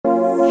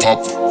Pop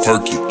a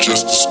perky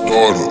just to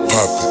start her.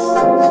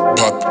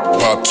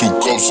 Pop 2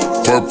 cups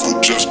of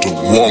purple just to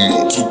warm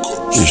up. 2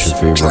 cups. It's your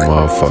favorite drink.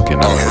 motherfucking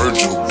I heard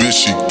your bitch,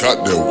 she got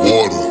that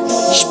water.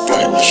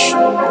 Splash,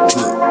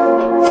 drip,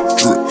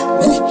 drip,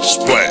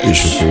 splash.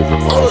 It's your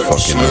favorite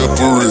motherfucking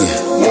slippery.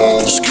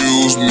 Whoa,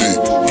 excuse me,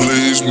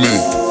 please me.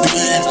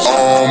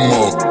 I'm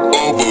up,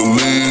 oh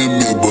believe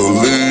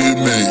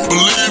me.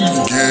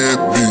 Get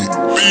beat,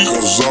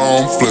 cause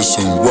I'm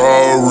flexing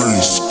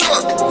Rarries.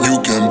 You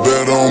can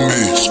bet on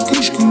me.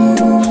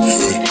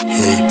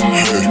 Hey,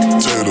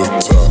 take the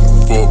top.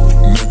 Fuck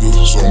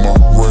niggas on my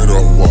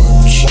radar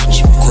watch.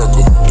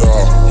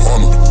 Crocodile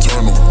hunter,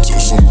 turn them to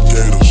some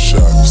gator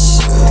shots.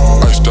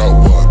 Iced out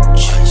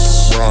watch.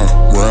 Ride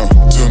round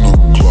 10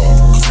 o'clock.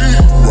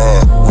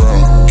 Ride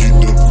round, keep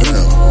the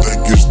damn.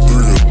 Think it's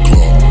 3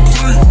 o'clock.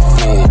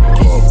 4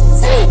 o'clock.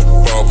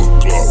 5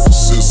 o'clock.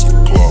 6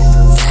 o'clock.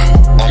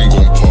 I'm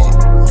gon' pop.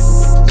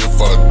 If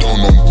I don't,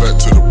 I'm back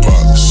to the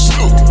box.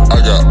 I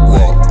got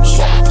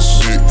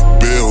rocks, big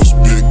bills,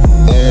 big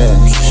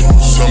arms,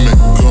 stomach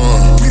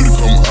gun.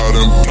 Come out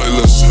and play,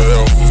 let's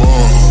have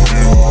fun.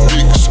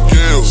 Big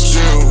scales,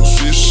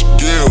 fish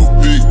scale,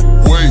 big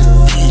weight,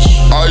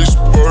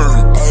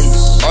 iceberg,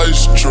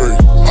 ice tray.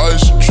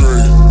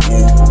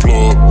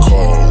 Plug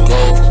call,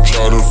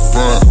 try to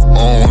front,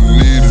 I don't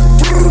need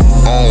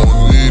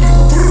it.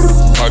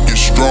 Pocket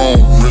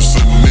strong, wrist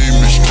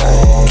anemic,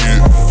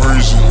 get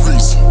freezing.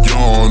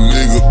 Young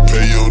nigga,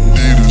 pay your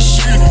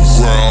deeders.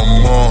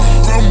 Grandma,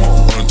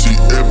 Auntie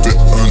Epic,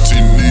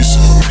 Auntie Nisa,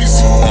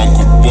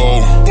 Uncle Bo,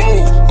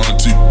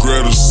 Auntie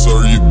Greta,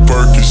 serve you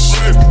Perkins.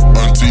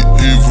 Auntie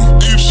Eva,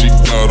 she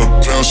got a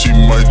pound, she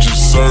might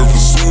just serve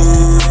us.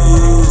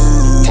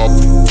 Pop a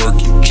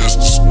perky just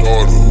to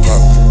start her.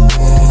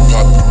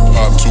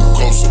 Pop 2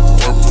 cups of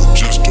purple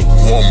just to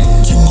warm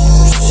her. 2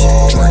 cups of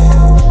drink.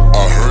 I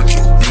heard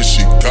your bitch,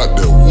 she got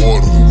that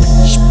water.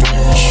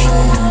 Splash,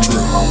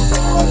 drip,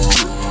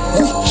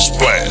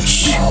 splash.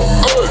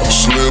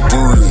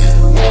 Slippery,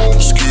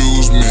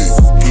 excuse me,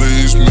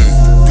 please me.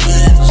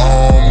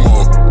 I'm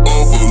up,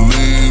 oh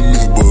believe me.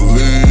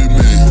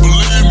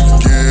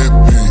 Get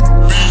beat,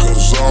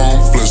 cause I'm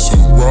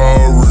flexing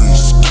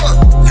Rarries.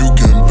 You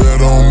can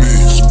bet on me.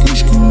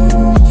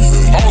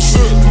 All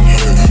set.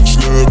 Hey,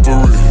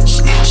 slippery,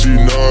 she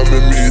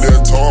numbing me,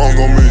 that tongue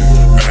on me.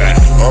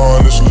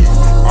 Honestly,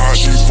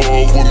 she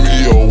fuck with me,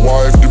 a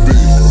wife to be.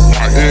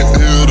 In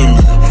Italy,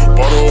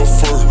 bought her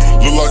first,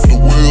 look like the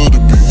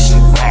wildebeest.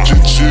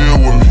 Just chill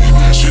with me,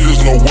 she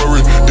just no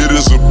worry, it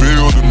is a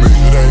bill to me.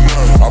 It ain't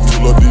nothing. I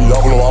pull up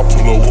Diablo, I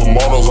pull up with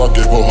models, I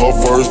gave her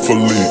first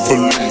Philippe.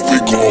 We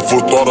going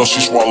for throttle,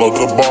 she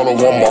swallowed the bottle,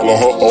 I'm all of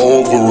her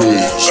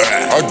ovaries.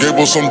 I gave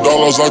her some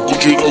dollars, I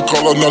Gucci the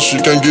color, now she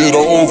can't get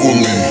over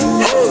me.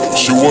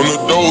 She wanna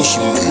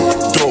dose with me,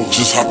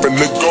 just hop in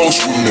the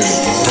ghost with me.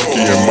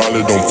 Perky and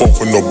Molly don't fuck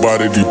with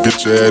nobody, these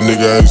bitch ass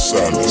nigga ain't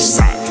solid.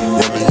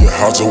 Running your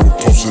house with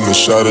pumps in the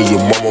shot of your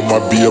mama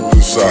might be up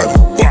inside it.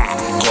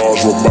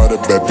 Cars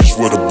robotic, bad bitch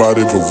with a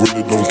body, but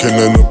really don't care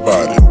nothing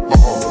about it.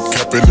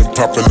 Capping and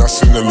popping, I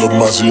seen a little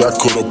Mozzie, I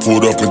could've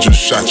pulled up and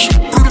just shot you.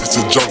 It's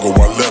a jungle,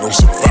 I let them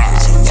survive.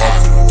 Pop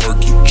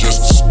perky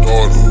just to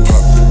start her.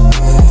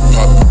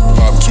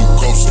 Pop 2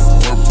 cups of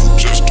purple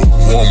just to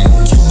warm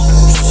her. 2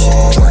 cups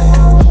of drink.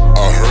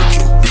 I heard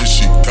your bitch,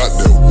 she got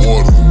that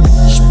water.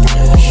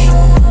 Splash,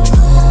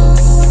 drip,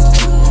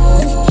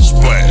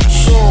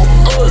 splash.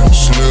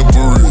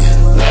 Slippery,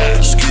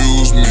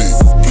 excuse me,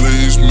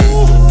 please me.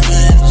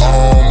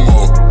 I'm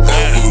up,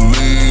 oh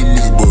believe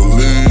me.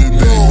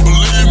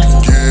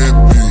 Get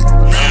beat,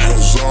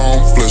 cause I'm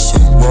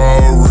flexing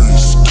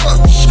Rarries.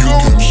 You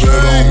can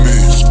bet on me.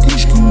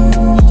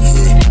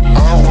 I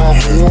rock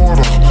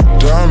water,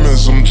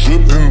 diamonds, I'm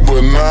dripping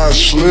but not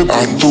slipping. I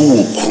threw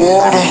a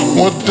quarter,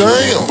 well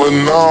damn, but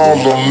now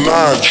I'm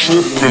not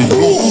tripping.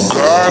 Blue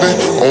Gotti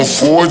on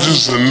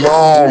forges and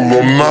all,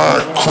 I'm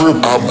not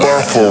crippin'. I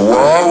buy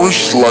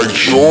Ferraris like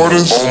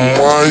Jordans on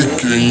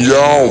Mike and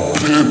y'all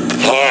Pippen.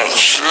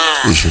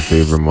 It's your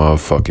favorite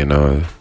motherfucking